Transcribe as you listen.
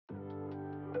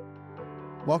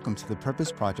Welcome to the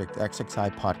Purpose Project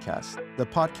XXI podcast, the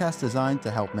podcast designed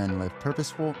to help men live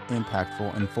purposeful,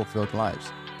 impactful, and fulfilled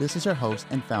lives. This is your host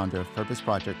and founder of Purpose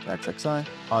Project XXI,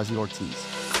 Ozzy Ortiz.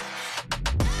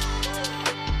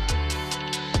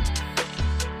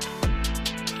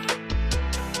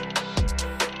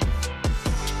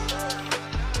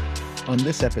 On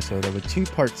this episode of a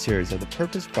two-part series of the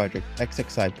Purpose Project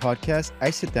XXI podcast, I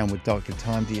sit down with Dr.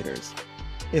 Tom Dieters.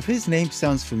 If his name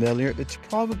sounds familiar, it's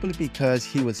probably because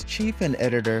he was chief and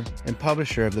editor and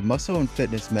publisher of the Muscle and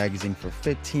Fitness magazine for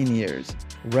 15 years,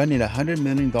 running a $100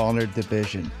 million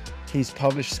division. He's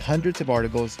published hundreds of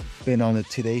articles, been on the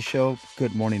Today Show,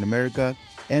 Good Morning America,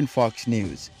 and Fox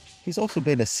News. He's also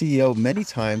been a CEO many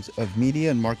times of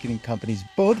media and marketing companies,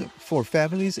 both for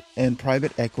families and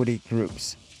private equity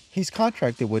groups. He's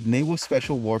contracted with Naval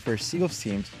Special Warfare SEALs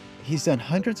teams. He's done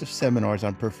hundreds of seminars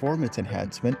on performance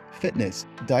enhancement, fitness,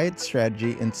 diet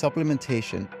strategy, and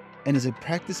supplementation, and is a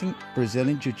practicing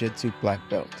Brazilian Jiu-Jitsu black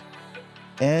belt.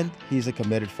 And he's a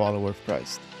committed follower of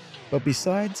Christ. But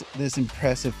besides this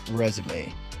impressive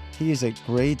resume, he is a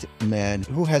great man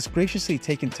who has graciously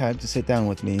taken time to sit down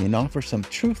with me and offer some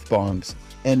truth bombs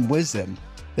and wisdom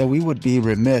that we would be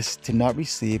remiss to not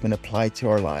receive and apply to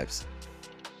our lives.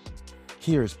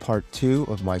 Here's part 2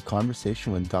 of my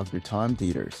conversation with Dr. Tom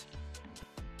Dieters.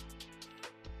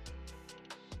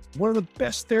 One of the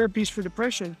best therapies for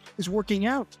depression is working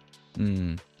out.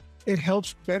 It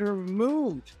helps better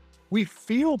mood. We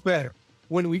feel better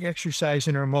when we exercise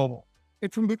and are mobile.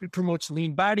 It promotes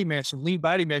lean body mass, and lean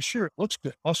body mass, sure, it looks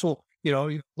good. Also,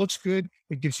 it looks good.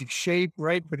 It gives you shape,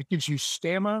 right? But it gives you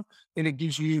stamina and it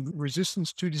gives you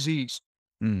resistance to disease.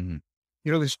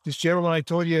 This gentleman I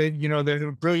told you,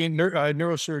 the brilliant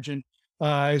neurosurgeon,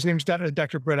 his name's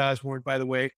Dr. Brett Osborne, by the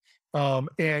way.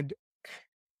 And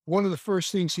one of the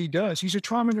first things he does, he's a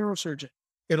trauma neurosurgeon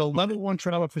at a level 1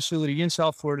 trauma facility in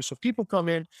South Florida. So people come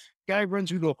in, guy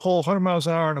runs into a pole 100 miles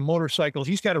an hour on a motorcycle.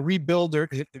 He's got to rebuild their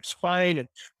spine and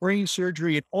brain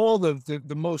surgery and all the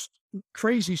most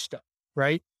crazy stuff,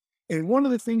 right? And one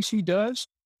of the things he does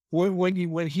when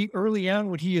he early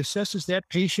on, when he assesses that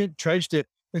patient, tries to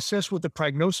assess what the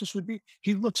prognosis would be,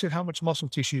 he looks at how much muscle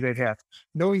tissue they have,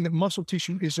 knowing that muscle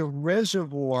tissue is a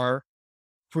reservoir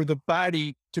for the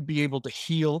body to be able to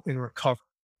heal and recover.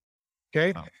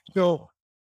 Okay. Wow. So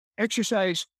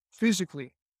exercise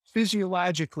physically,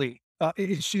 physiologically,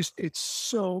 it's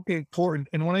so important.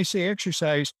 And when I say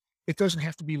exercise, it doesn't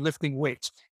have to be lifting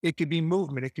weights. It could be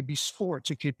movement. It could be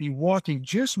sports. It could be walking,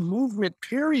 just movement,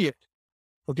 period.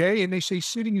 Okay. And they say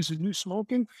sitting is the new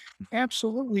smoking.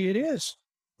 Absolutely it is.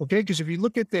 Okay. Because if you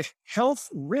look at the health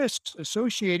risks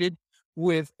associated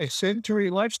with a sedentary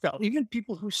lifestyle, even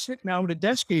people who sit now at a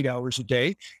desk 8 hours a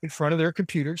day in front of their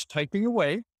computers, typing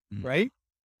away, right?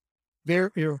 There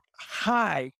are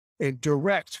high and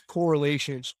direct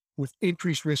correlations with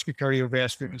increased risk of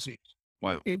cardiovascular disease.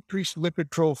 Wow. Increased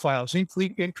lipid profiles,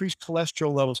 increased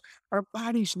cholesterol levels. Our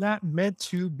body's not meant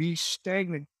to be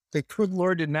stagnant. The good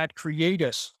Lord did not create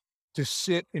us to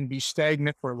sit and be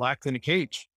stagnant or locked in a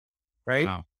cage, right?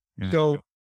 Wow. Yeah. So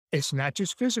it's not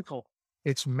just physical,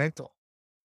 it's mental,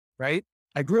 right?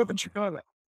 I grew up in Chicago,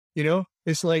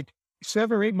 it's like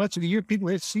 7 or 8 months of the year, people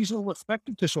had seasonal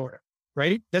affective disorder,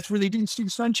 right? That's where they didn't see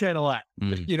the sunshine a lot,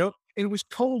 and it was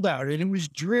cold out and it was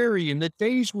dreary and the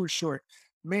days were short.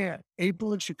 Man,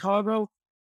 April in Chicago,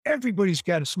 everybody's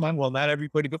got a smile. Well, not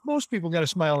everybody, but most people got a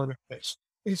smile on their face.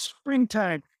 It's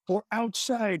springtime or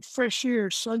outside, fresh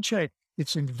air, sunshine.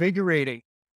 It's invigorating.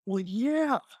 Well,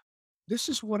 yeah, this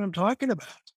is what I'm talking about.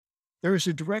 There is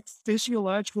a direct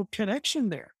physiological connection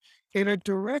there and a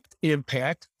direct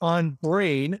impact on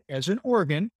brain as an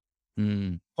organ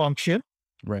function,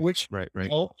 which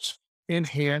helps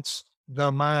enhance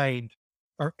the mind,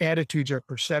 our attitudes, our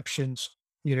perceptions,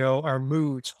 our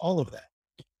moods, all of that.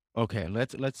 Okay,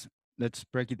 let's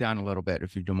break it down a little bit,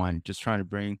 if you don't mind. Just trying to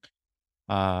bring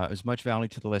as much value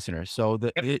to the listener. So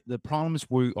the problems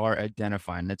we are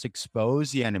identifying, let's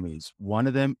expose the enemies. One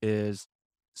of them is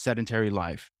sedentary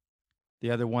life. The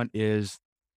other one is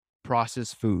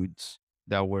processed foods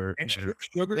that were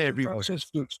sugar and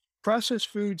processed foods. Processed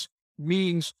foods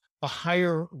means a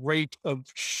higher rate of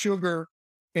sugar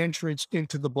entrance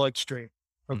into the bloodstream.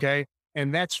 Okay.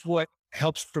 And that's what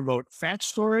helps promote fat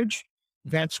storage.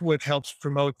 That's what helps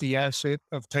promote the onset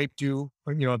of type 2,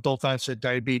 adult onset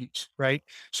diabetes. Right.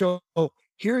 So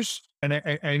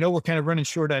I know we're kind of running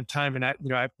short on time, and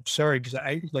I'm sorry, because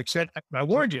I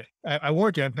warned you. I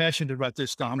warned you. I'm passionate about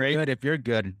this stuff. I'm right? good if you're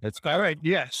good. That's all right.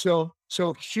 Yeah. So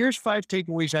here's 5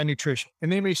 takeaways on nutrition,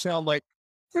 and they may sound like,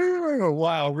 oh,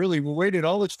 wow, really? We waited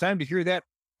all this time to hear that.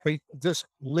 Wait, just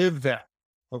live that.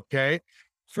 Okay.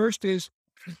 First is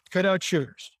Cut out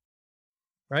sugars,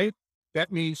 right?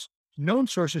 That means known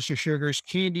sources of sugars,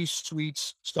 candies,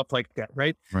 sweets, stuff like that,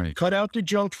 right? Right. Cut out the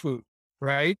junk food,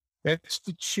 right? That's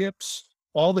the chips,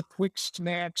 all the quick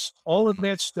snacks, all of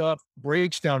that stuff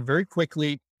breaks down very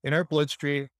quickly in our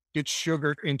bloodstream, gets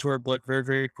sugar into our blood very,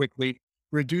 very quickly.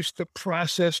 Reduce the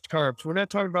processed carbs. We're not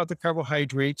talking about the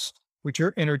carbohydrates, which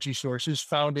are energy sources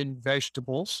found in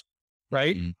vegetables,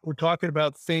 right? Mm, We're talking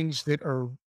about things that are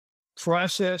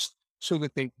processed so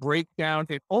that they break down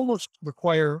and almost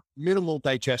require minimal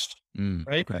digestion,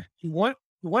 right? okay. You want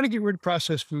to get rid of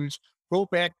processed foods, go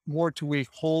back more to a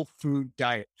whole food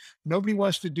diet. Nobody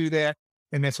wants to do that.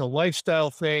 And that's a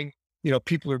lifestyle thing.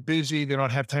 People are busy. They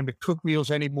don't have time to cook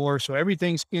meals anymore. So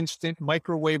everything's instant,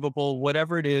 microwavable,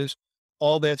 whatever it is,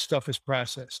 all that stuff is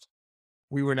processed.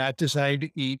 We were not designed to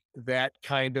eat that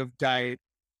kind of diet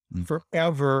Mm.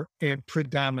 forever and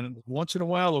predominantly. Once in a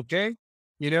while, okay,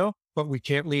 but we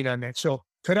can't lean on that. So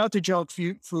cut out the junk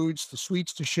foods, the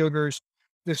sweets, the sugars,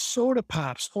 the soda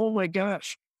pops. Oh my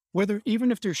gosh,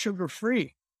 even if they're sugar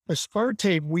free,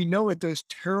 aspartame, we know it does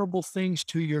terrible things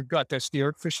to your gut. That's the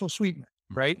artificial sweetener,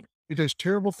 right? It does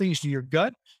terrible things to your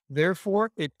gut.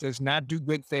 Therefore, it does not do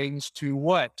good things to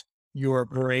what? Your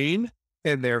brain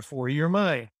and therefore your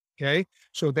mind. Okay.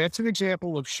 So that's an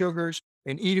example of sugars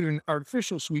and even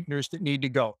artificial sweeteners that need to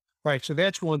go. Right. So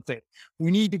that's one thing. We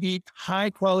need to eat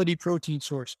high quality protein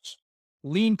sources,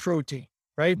 lean protein,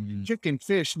 right? Mhm. Chicken,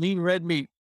 fish, lean red meat,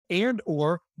 and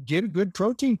or get a good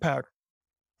protein powder.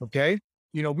 Okay.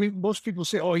 Most people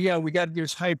say, oh yeah, we got to get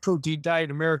this high protein diet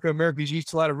in America. America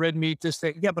eats a lot of red meat, this,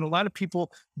 that. Yeah, but a lot of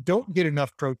people don't get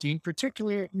enough protein,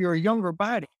 particularly if you're a younger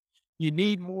body. You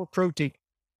need more protein.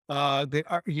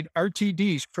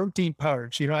 RTDs, protein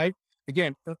powders.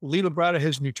 Again, Lee Labrada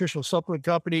has a nutritional supplement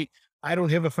company. I don't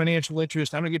have a financial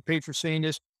interest. I don't get paid for saying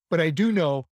this, but I do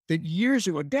know that years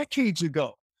ago, decades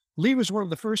ago, Lee was one of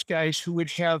the first guys who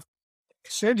would have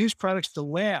send his products to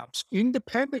labs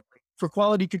independently for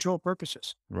quality control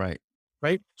purposes. Right.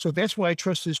 Right. So that's why I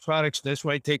trust his products. That's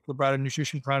why I take Labrada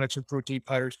nutrition products and protein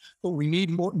powders. But we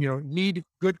need more, need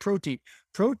good protein.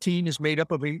 Protein is made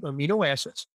up of amino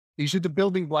acids. These are the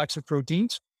building blocks of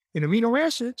proteins. And amino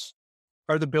acids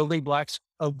are the building blocks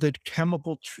of the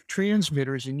chemical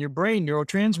transmitters in your brain,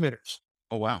 neurotransmitters.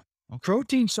 Oh, wow. Okay.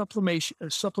 Protein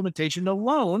supplementation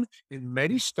alone, in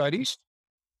many studies,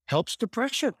 helps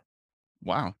depression.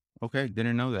 Wow. Okay.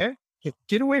 Didn't know that. Okay?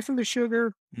 Get away from the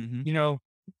sugar, Mm-hmm.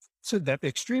 So that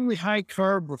extremely high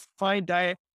carb, refined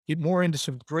diet, get more into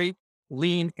some great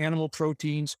lean animal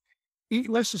proteins, eat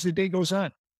less as the day goes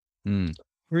on. Mm.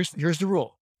 Here's the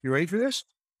rule. You ready for this?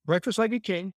 Breakfast like a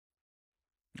king,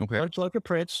 Okay. lunch like a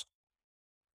prince,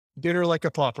 dinner like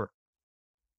a pauper.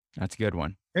 That's a good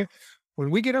one. Okay? When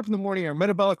we get up in the morning, our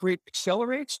metabolic rate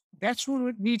accelerates. That's when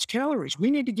it needs calories. We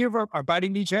need to give our body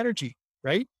needs energy,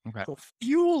 right? Okay. So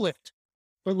fuel it.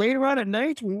 But later on at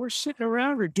night, when we're sitting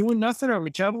around or doing nothing, our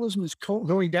metabolism is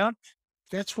going down.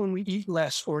 That's when we eat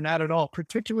less or not at all,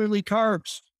 particularly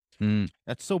carbs.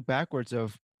 That's so backwards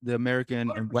of the American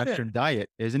 100%. and Western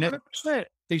diet, isn't it? 100%.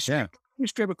 They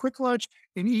just grab a quick lunch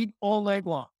and eat all night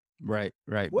long. Right.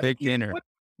 Big dinner.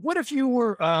 What if you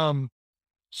were,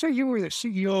 say you were the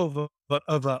CEO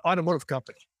of an automotive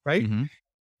company, right? Mm-hmm.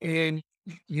 And,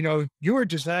 you were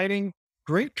designing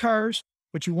great cars,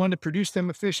 but you wanted to produce them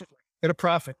efficiently at a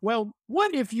profit. Well,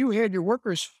 what if you had your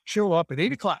workers show up at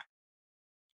 8:00,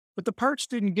 but the parts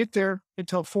didn't get there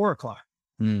until 4:00?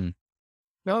 Mm.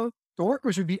 No, the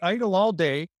workers would be idle all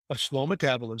day, a slow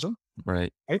metabolism.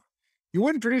 Right. You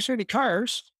wouldn't produce any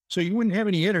cars, so you wouldn't have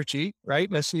any energy, right?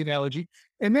 That's the analogy.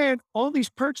 And then all these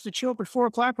parts that show up at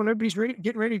 4:00 when everybody's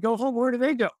getting ready to go home, where do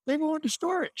they go? They go into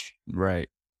storage. Right.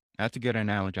 That's a good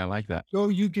analogy. I like that. So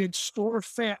you can store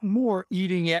fat more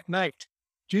eating at night.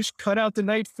 Just cut out the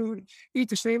night food, eat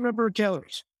the same number of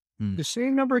calories, the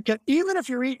same number of even if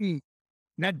you're eating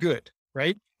not good,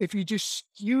 right? If you just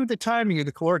skew the timing of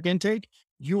the caloric intake,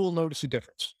 you will notice a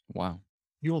difference. Wow.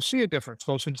 You will see a difference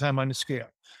most of the time on the scale.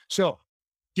 So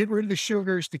get rid of the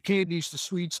sugars, the candies, the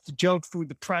sweets, the junk food,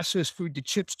 the processed food, the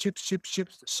chips, the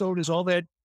sodas, all that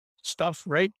stuff,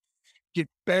 right? Get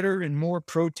better and more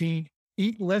protein.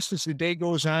 Eat less as the day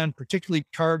goes on, particularly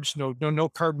carbs. No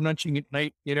carb munching at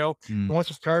night.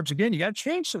 Once it's carbs again, you got to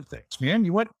change some things, man.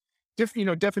 You want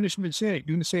different, definition of insanity,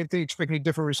 doing the same thing, expecting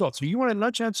different results. So you want to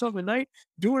nudge on something at night,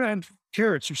 do it on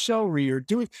carrots or celery, or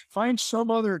find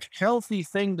some other healthy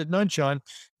thing to nudge on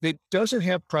that doesn't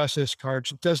have processed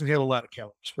carbs, it doesn't have a lot of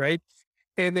calories, right?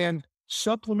 And then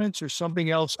supplements or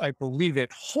something else, I believe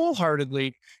it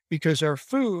wholeheartedly, because our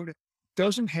food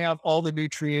doesn't have all the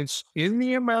nutrients in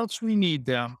the amounts we need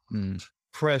them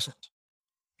present.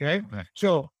 Okay.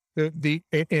 So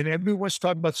and everyone's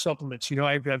talking about supplements.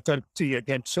 I've done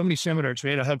again so many seminars,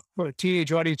 man. I have a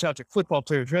teenage audience out there, football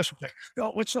players, wrestling players.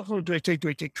 Oh, what supplement do I take? Do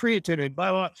I take creatine and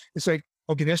blah, blah? It's like,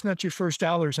 okay, that's not your first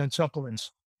dollars on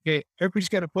supplements. Okay. Everybody's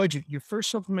got a budget. Your first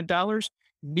supplement dollars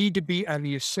need to be on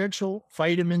the essential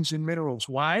vitamins and minerals.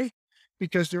 Why?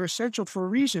 Because they're essential for a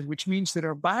reason, which means that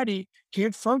our body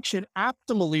can't function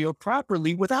optimally or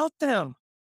properly without them.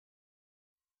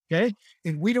 Okay.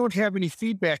 And we don't have any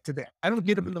feedback to that. I don't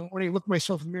get up in the morning, look at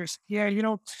myself in the mirror, say, yeah,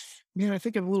 man, I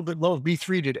think I'm a little bit low of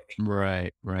B3 today.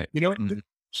 Right.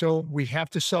 So we have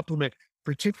to supplement,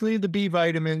 particularly the B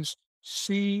vitamins,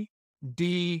 C,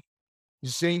 D,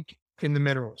 zinc, and the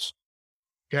minerals.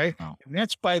 Okay. Wow. And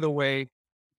that's, by the way,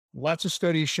 lots of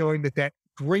studies showing that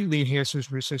greatly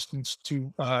enhances resistance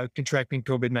to contracting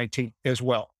COVID-19 as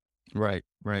well. Right.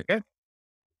 Okay. All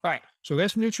right. So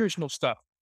that's nutritional stuff.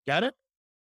 Got it?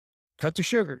 Cut the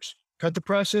sugars, cut the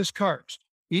processed carbs,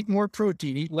 eat more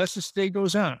protein, eat less as the day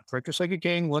goes on. Breakfast like a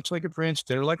king, lunch like a prince,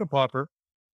 dinner like a pauper,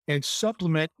 and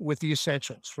supplement with the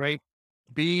essentials, right?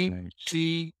 B,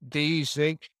 C, D,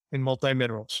 zinc, and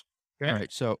multi-minerals. Okay? All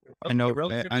right. So I know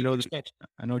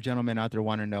gentlemen out there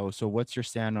want to know. So what's your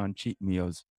stand on cheat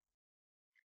meals?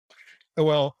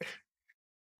 Well,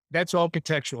 that's all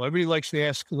contextual. Everybody likes to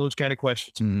ask those kind of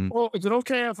questions. Mm-hmm. Well, is it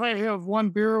okay if I have one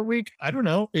beer a week? I don't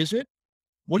know. Is it?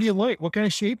 What do you like? What kind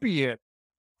of shape are you in?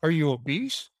 Are you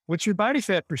obese? What's your body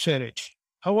fat percentage?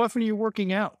 How often are you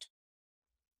working out?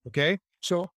 Okay.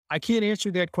 So I can't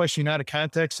answer that question out of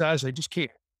context, Oz. I just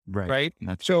can't. Right.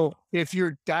 So if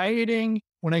you're dieting,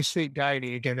 when I say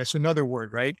dieting, again, that's another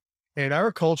word, right? In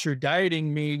our culture,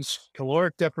 dieting means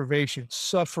caloric deprivation,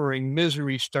 suffering,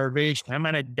 misery, starvation. I'm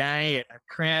on a diet, I'm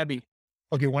crabby.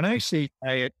 Okay. When I say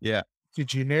diet, it's a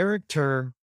generic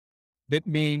term that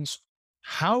means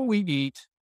how we eat,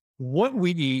 what we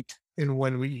eat, and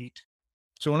when we eat.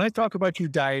 So when I talk about your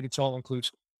diet, it's all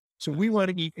inclusive. So we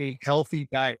want to eat a healthy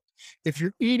diet. If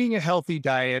you're eating a healthy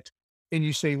diet and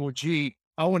you say, well, gee,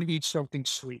 I want to eat something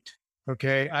sweet.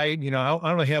 Okay. I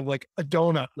want to have like a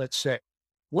donut, let's say.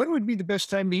 When would be the best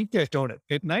time to eat that donut?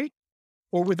 At night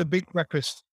or with a big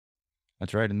breakfast?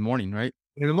 That's right. In the morning, right?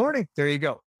 In the morning. There you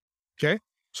go. Okay.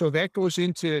 So that goes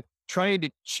into trying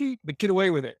to cheat, but get away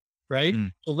with it. Right.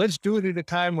 So let's do it at a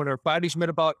time when our body's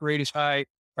metabolic rate is high,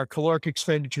 our caloric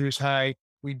expenditure is high.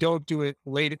 We don't do it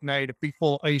late at night, a big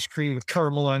bowl of ice cream with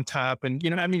caramel on top. And,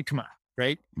 come on.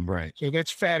 Right. Right. So that's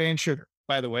fat and sugar,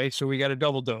 by the way. So we got a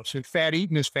double dose. And fat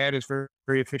eaten as fat is very,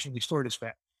 very efficiently stored as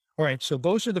fat. All right. So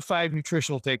those are the 5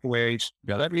 nutritional takeaways.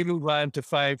 Let me move on to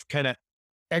 5 kind of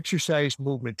exercise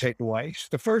movement takeaways.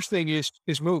 The first thing is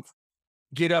move.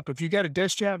 Get up. If you got a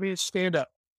desk job, stand up.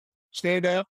 Stand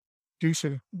up. Do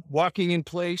some walking in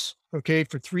place, okay,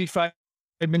 for 3-5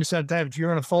 minutes at a time. If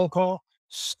you're on a phone call,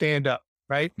 stand up,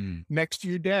 right? Next to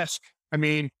your desk. I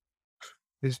mean,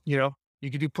 you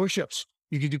could do push-ups,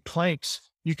 you could do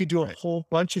planks, you could do a whole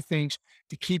bunch of things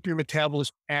to keep your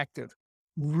metabolism active.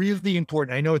 Really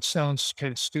important. I know it sounds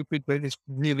kind of stupid, but it's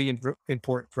really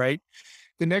important, right?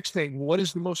 The next thing, what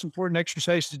is the most important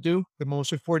exercise to do? The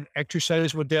most important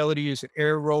exercise modality, is it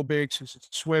aerobics? Is it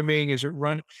swimming? Is it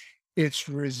running? It's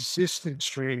resistance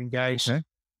training, guys. Okay.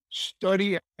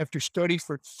 Study after study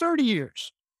for 30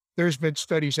 years. There's been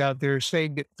studies out there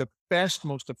saying that the best,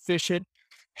 most efficient,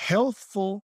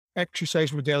 healthful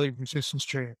exercise modality is resistance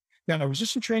training. Now,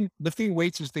 resistance training, lifting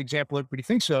weights is the example everybody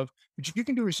thinks of, but you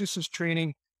can do resistance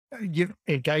training,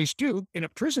 and guys do, in a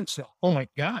prison cell. Oh my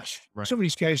gosh. Right. Some of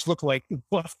these guys look like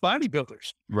buff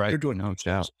bodybuilders. Right. They're doing no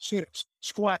doubt. sit-ups,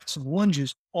 squats,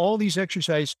 lunges, all these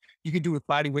exercises you can do with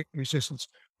body weight resistance.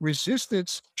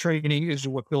 Resistance training is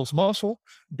what builds muscle,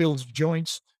 builds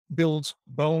joints, builds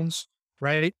bones,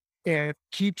 right? And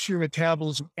keeps your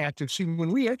metabolism active. See,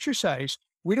 when we exercise,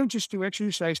 we don't just do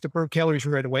exercise to burn calories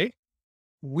right away.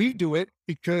 We do it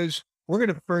because we're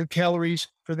going to burn calories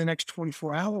for the next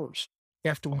 24 hours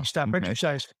after we stop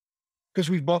exercising, because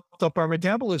we've bumped up our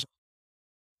metabolism.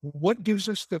 What gives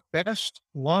us the best,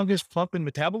 longest pump in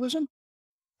metabolism?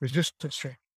 Resistance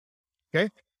training. Okay.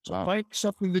 So find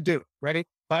something to do, right?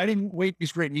 Fighting weight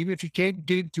is great. Even if you can't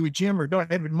get into a gym or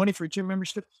don't have money for a gym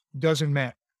membership, doesn't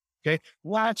matter. Okay.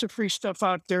 Lots of free stuff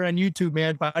out there on YouTube,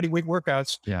 man. Body weight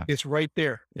workouts. Yeah. It's right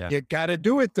there. Yeah. You got to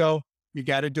do it though. You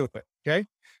got to do it. Okay.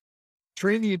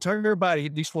 Train the entire body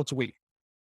at least once a week.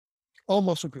 All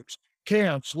muscle groups,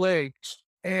 calves, legs,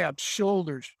 abs,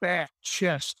 shoulders, back,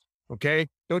 chest. Okay.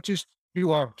 Don't just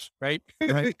do arms, right?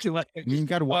 Right. You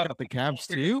got to walk up the calves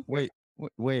too.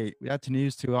 Wait, that's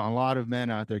news to a lot of men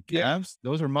out there. Calves,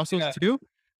 those are muscles too?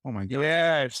 Oh my God.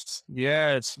 Yes.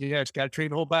 Got to train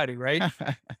the whole body, right?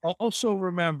 Also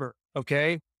remember,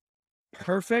 okay,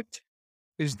 perfect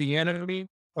is the enemy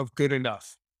of good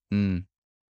enough. Mm,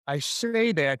 I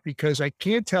say that because I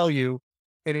can't tell you,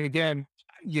 and again,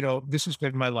 this has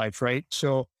been my life, right?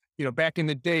 So, back in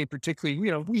the day, particularly,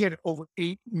 we had over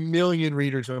 8 million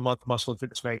readers a month, Muscle and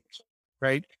Fitness magazine,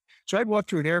 right? So I'd walk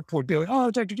through an airport, be like,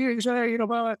 oh, Dr. D, blah,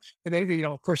 blah. And then,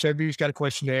 of course, everybody's got a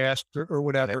question to ask or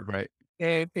whatever. right.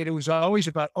 And it was always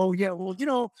about, oh yeah, well,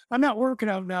 I'm not working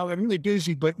out now. I'm really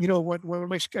busy, but when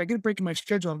I get a break in my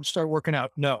schedule, I'm gonna start working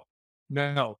out. No,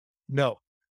 no, no.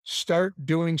 Start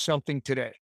doing something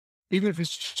today. Even if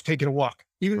it's just taking a walk,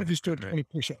 even if it's doing Right. 20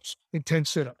 push-ups and 10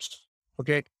 sit-ups,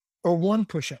 okay? Or one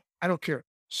push-up. I don't care.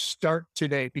 Start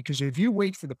today, because if you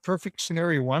wait for the perfect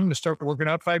scenario, I'm gonna start working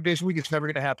out 5 days a week, it's never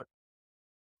gonna happen.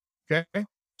 Okay.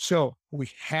 So we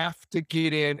have to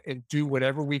get in and do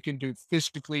whatever we can do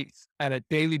physically on a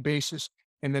daily basis.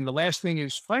 And then the last thing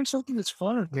is find something that's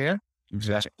fun, man. It's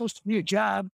not Exactly. supposed to be a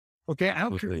job. Okay. I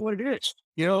don't care what it is.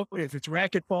 If it's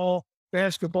racquetball,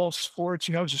 basketball, sports,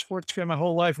 I was a sports fan my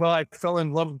whole life. Well, I fell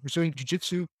in love with pursuing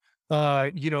jujitsu,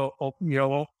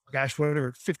 gosh,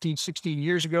 whatever, 15, 16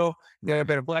 years ago. Yeah, I've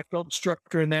been a black belt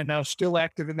instructor in that now, still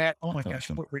active in that. Oh my That's gosh,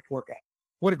 awesome. what a great workout.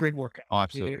 What a great workout. Oh, You know,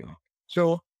 absolutely.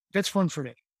 So that's fun for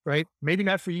me, right? Maybe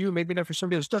not for you, maybe not for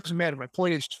somebody else. Doesn't matter. My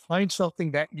point is to find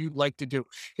something that you like to do.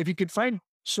 If you could find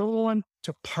someone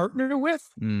to partner with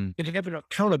Mm, and have an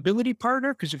accountability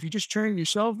partner, because if you just train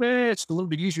yourself, it's a little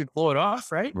bit easier to blow it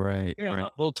off, right? right. Yeah, I'm Right.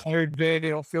 a little tired today. They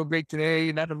don't feel great today.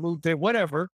 You're not in the mood today,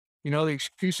 whatever. The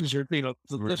excuses are, the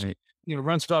list, Right.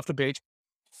 runs off the page.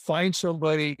 Find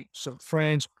somebody, some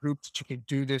friends, groups that you can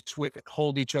do this with and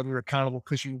hold each other accountable,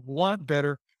 because you want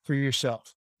better for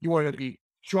yourself. You want to be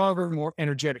stronger, more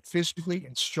energetic physically,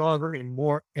 and stronger and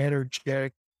more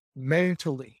energetic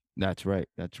mentally. That's right.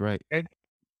 That's right. And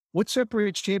what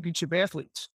separates championship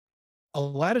athletes? A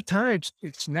lot of times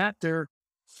it's not their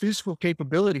physical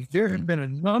capability. There have Mm, been a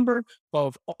number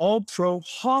of all pro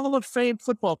Hall of Fame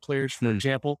football players, for mm,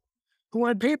 example, who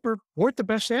on paper weren't the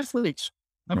best athletes.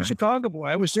 I'm a right. Chicago boy.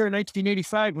 I was there in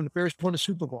 1985 when the Bears won the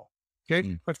Super Bowl. Okay.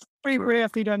 Mm, My favorite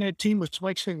athlete on that team was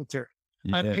Mike Singletary.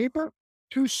 On yeah. paper,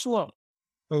 too slow.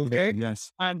 Yeah. Okay.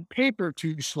 Yes. On paper,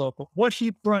 too slow. But what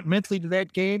he brought mentally to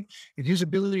that game and his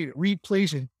ability to read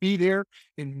plays and be there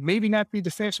and maybe not be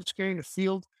the fastest guy in the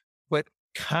field, but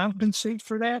compensate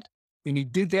for that. And he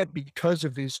did that because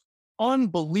of his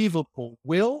unbelievable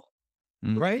will,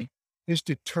 Mm, right? His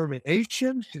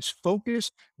determination, his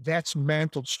focus. That's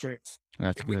mental strength.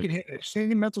 that's If we good. can hit the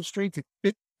same mental strength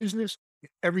in business, in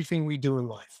everything we do in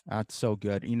life. That's so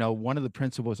good. One of the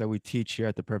principles that we teach here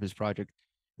at the Purpose Project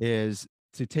is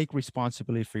to take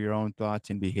responsibility for your own thoughts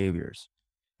and behaviors.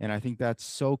 And I think that's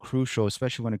so crucial,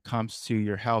 especially when it comes to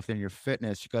your health and your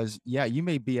fitness, because yeah, you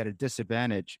may be at a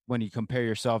disadvantage when you compare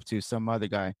yourself to some other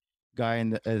guy in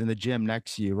the gym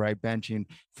next to you, right? Benching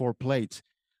 4 plates.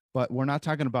 But we're not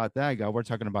talking about that guy. We're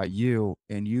talking about you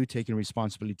and you taking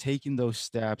responsibility, taking those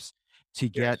steps to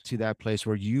Yes. get to that place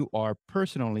where you are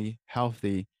personally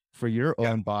healthy for your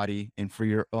Yeah. own body and for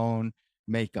your own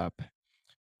makeup.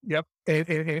 Yep.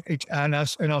 And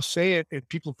I'll say it, and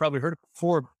people have probably heard it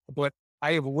before, but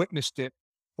I have witnessed it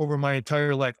over my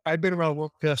entire life. I've been around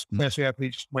world Mm, class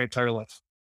athletes my entire life.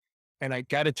 And I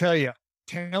got to tell you,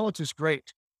 talent is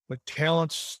great, but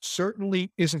talent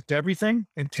certainly isn't everything.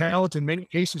 And talent in many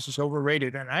cases is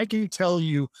overrated. And I can tell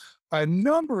you a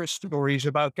number of stories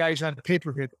about guys on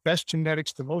paper who had the best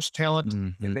genetics, the most talent,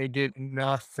 and mhm, they did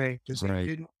nothing because they right.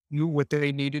 didn't do what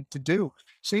they needed to do.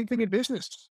 Same thing in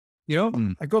business.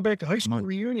 Mm, I go back to high come school on.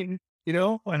 reunion,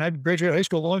 and I graduated high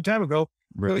school a long time ago.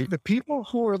 The, Right. the people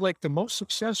who are like the most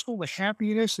successful, the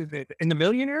happiness, and the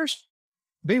millionaires,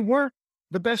 they weren't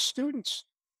the best students.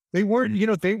 They weren't,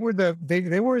 Mm, they were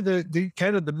the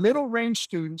kind of the middle range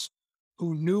students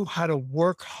who knew how to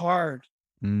work hard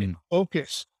and mm,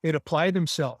 focus and apply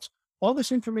themselves. All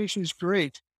this information is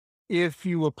great if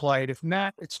you apply it. If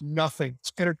not, it's nothing.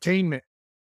 It's entertainment.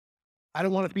 I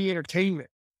don't want to be entertainment,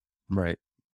 right.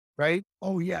 right?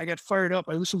 Oh yeah, I got fired up.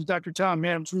 I listened to Dr. Tom,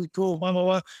 man, it's really cool. Blah, blah,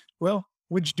 blah. Well,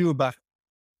 what'd you do about it?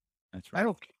 That's I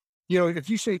right. don't, if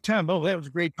you say, Tom, oh, that was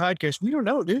a great podcast. We don't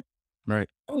know, dude. Right.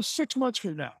 That was 6 months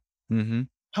from now. Mhm.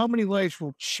 How many lives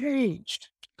were changed?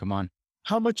 Come on.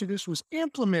 How much of this was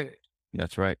implemented?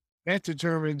 That's right. That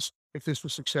determines if this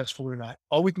was successful or not.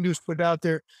 All we can do is put it out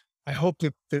there. I hope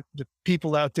that the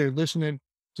people out there listening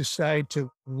decide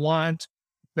to want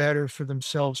better for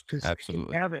themselves, because they can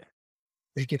Absolutely. have it.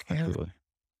 They can have it. Absolutely.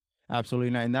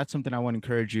 Absolutely. And that's something I want to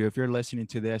encourage you. If you're listening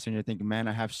to this and you're thinking, man,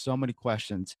 I have so many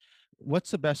questions,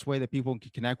 what's the best way that people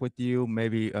can connect with you?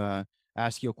 Maybe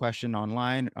ask you a question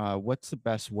online. What's the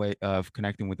best way of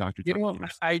connecting with Dr. You Tom know,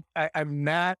 Peters? I'm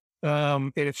not.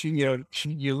 And if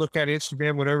you look at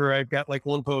Instagram, whatever, I've got like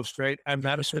one post, right? I'm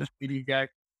not a social media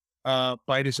guy,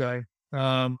 by design.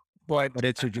 But But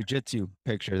it's a jujitsu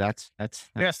picture. yes, That's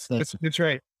that's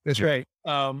right. That's yeah. right.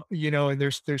 And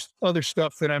there's other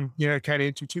stuff that I'm, kind of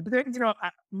into too. But then,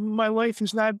 my life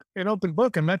is not an open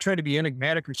book. I'm not trying to be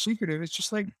enigmatic or secretive. It's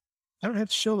just like I don't have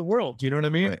to show the world. You know what I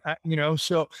mean? Right.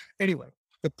 So anyway,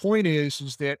 the point is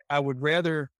that I would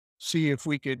rather see if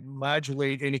we could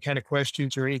modulate any kind of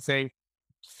questions or anything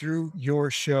through your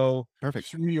show, Perfect.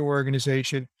 through your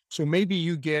organization. So maybe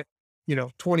you get,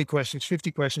 20 questions,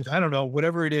 50 questions, I don't know,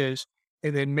 whatever it is.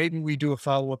 And then maybe we do a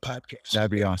follow-up podcast.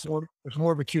 That'd be awesome. It's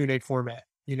more of a Q&A format,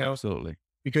 Absolutely.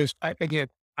 because again,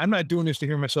 I'm not doing this to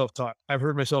hear myself talk. I've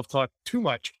heard myself talk too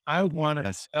much. I want to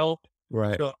Yes. help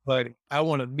Right. somebody. I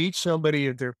want to meet somebody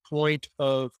at their point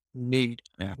of need.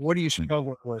 Yeah. What are you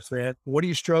struggling with, man? What are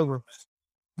you struggling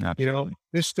with? Absolutely.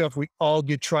 This stuff, we all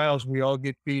get trials. We all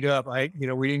get beat up. We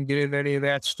didn't get into any of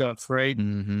that stuff, right?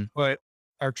 Mm-hmm. But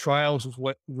our trials is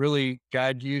what really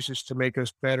God uses to make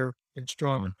us better and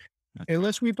stronger.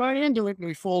 Unless we buy into it and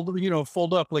we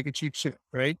fold up like a cheap suit,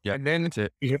 right? Yeah. And then That's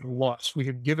it. we have lost. We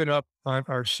have given up on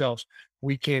ourselves.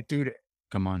 We can't do that.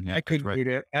 Come on. Yeah. I couldn't do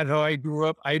that. That's how I grew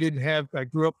up. I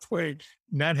grew up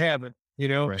not having,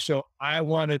 Right. so I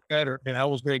wanted better and I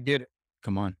was going to get it.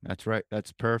 Come on. That's right.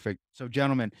 That's perfect. So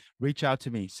gentlemen, reach out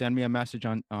to me, send me a message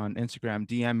on Instagram,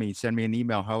 DM me, send me an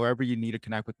email, however you need to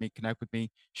connect with me,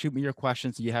 shoot me your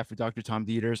questions that you have for Dr. Tom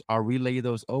Dieters. I'll relay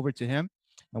those over to him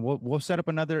and we'll set up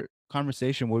another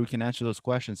conversation where we can answer those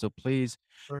questions. So please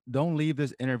Sure. don't leave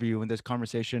this interview and this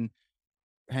conversation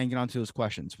hanging on to those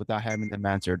questions without having them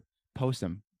answered. Post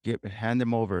them, hand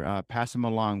them over, pass them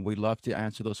along. We'd love to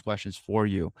answer those questions for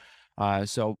you.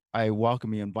 So I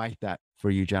welcome you, invite that for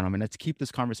you, gentlemen. Let's keep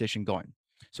this conversation going.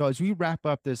 So as we wrap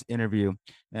up this interview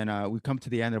and we come to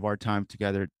the end of our time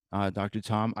together, Dr.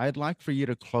 Tom, I'd like for you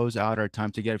to close out our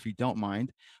time together, if you don't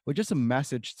mind, with just a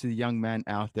message to the young men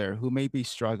out there who may be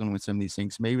struggling with some of these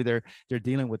things. Maybe they're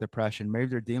dealing with depression, maybe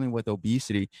they're dealing with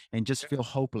obesity and just feel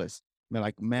hopeless. They're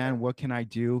like, man, what can I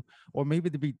do? Or maybe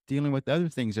they be dealing with other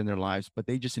things in their lives, but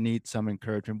they just need some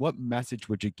encouragement. What message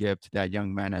would you give to that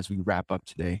young man as we wrap up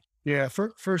today? Yeah.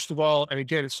 First of all, and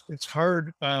again, it's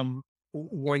hard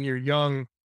when you're young,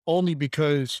 only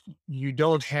because you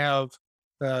don't have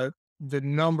the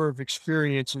number of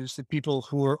experiences that people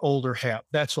who are older have.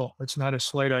 That's all. It's not a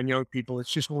slight on young people.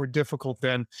 It's just more difficult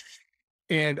then.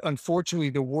 And unfortunately,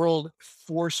 the world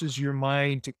forces your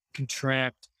mind to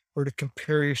contract or to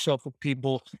compare yourself with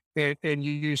people. And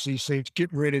you use these things,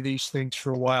 get rid of these things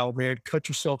for a while, man. Cut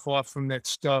yourself off from that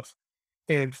stuff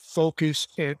and focus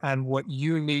on what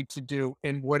you need to do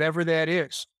and whatever that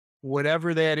is,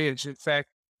 whatever that is. In fact,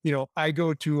 I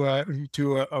go to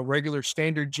a regular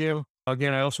standard gym.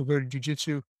 Again, I also go to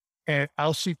jujitsu, and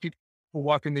I'll see people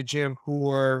walk in the gym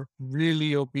who are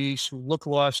really obese, who look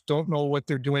lost, don't know what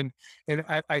they're doing. And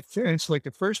I think it's like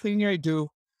the first thing I do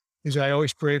is I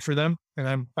always pray for them. And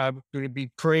I'm going to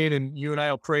be praying, and you and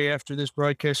I will pray after this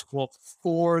broadcast. Well,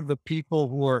 for the people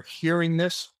who are hearing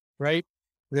this, right?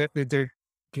 That they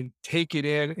can take it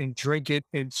in and drink it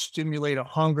and stimulate a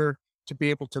hunger to be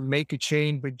able to make a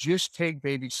change, but just take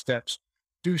baby steps.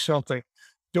 Do something.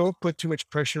 Don't put too much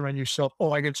pressure on yourself.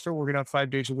 Oh, I can start working out 5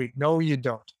 days a week. No, you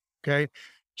don't. Okay.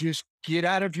 Just get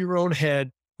out of your own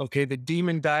head. Okay. The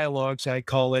demon dialogues, I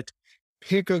call it.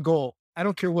 Pick a goal. I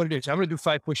don't care what it is. I'm going to do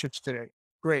 5 push-ups today.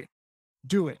 Great.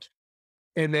 Do it.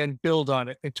 And then build on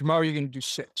it. And tomorrow you're going to do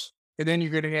 6. And then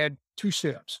you're going to add 2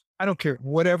 sit-ups. I don't care.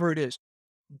 Whatever it is.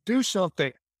 Do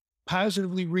something.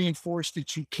 Positively reinforce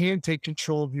that you can take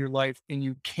control of your life and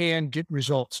you can get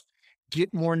results.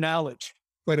 Get more knowledge,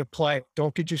 but apply it.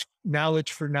 Don't get just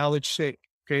knowledge for knowledge's sake.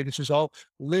 Okay. This is all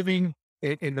living.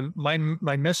 And my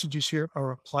messages here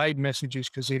are applied messages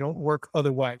because they don't work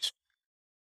otherwise.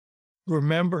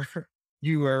 Remember,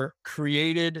 you are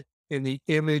created in the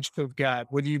image of God.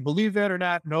 Whether you believe that or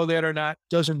not, know that or not,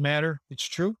 doesn't matter. It's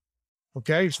true.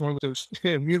 Okay. It's one of those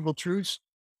immutable truths.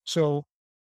 So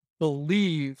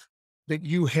believe that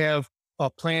you have a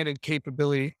plan and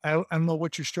capability. I don't know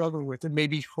what you're struggling with. It may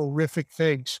be horrific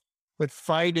things, but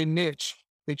find a niche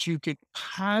that you can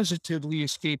positively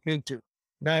escape into.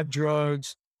 Not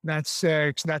drugs, not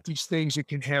sex, not these things that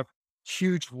can have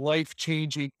huge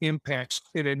life-changing impacts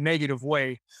in a negative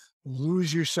way.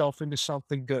 Lose yourself into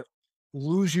something good.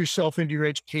 Lose yourself into your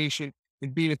education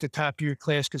and being at the top of your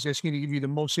class, because that's going to give you the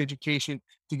most education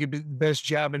to get the best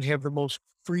job and have the most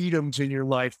freedoms in your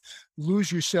life.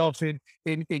 Lose yourself in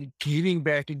getting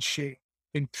back in shape,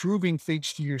 improving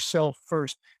things to yourself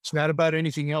first. It's not about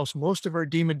anything else. Most of our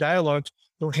demon dialogues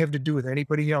don't have to do with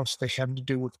anybody else. They have to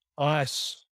do with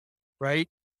us. right?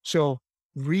 So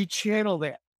rechannel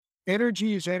that.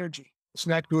 Energy is energy. It's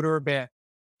not good or bad.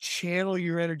 Channel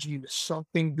your energy into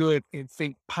something good and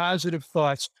think positive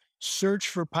thoughts. Search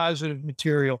for positive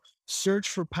material. Search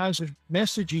for positive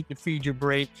messaging to feed your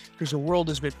brain because the world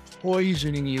has been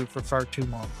poisoning you for far too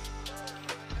long.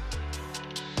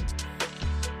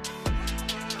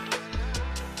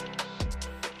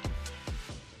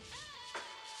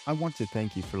 I want to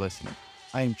thank you for listening.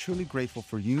 I am truly grateful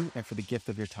for you and for the gift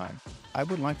of your time. I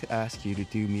would like to ask you to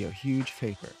do me a huge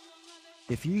favor.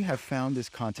 If you have found this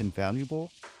content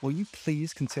valuable, will you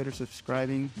please consider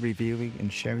subscribing, reviewing,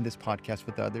 and sharing this podcast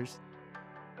with others?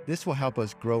 This will help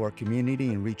us grow our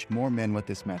community and reach more men with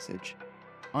this message.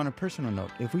 On a personal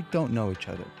note, if we don't know each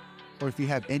other, or if you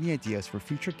have any ideas for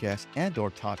future guests and/or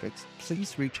topics,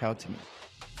 please reach out to me.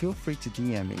 Feel free to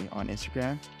DM me on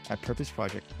Instagram at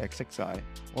purposeprojectxxi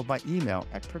or by email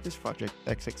at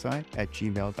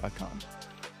purposeprojectxxi@gmail.com.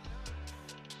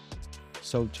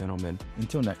 So, gentlemen,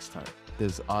 until next time,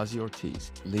 this is Ozzy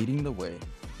Ortiz leading the way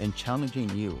and challenging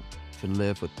you to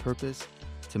live with purpose,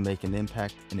 to make an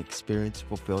impact and experience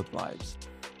fulfilled lives.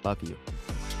 Love you.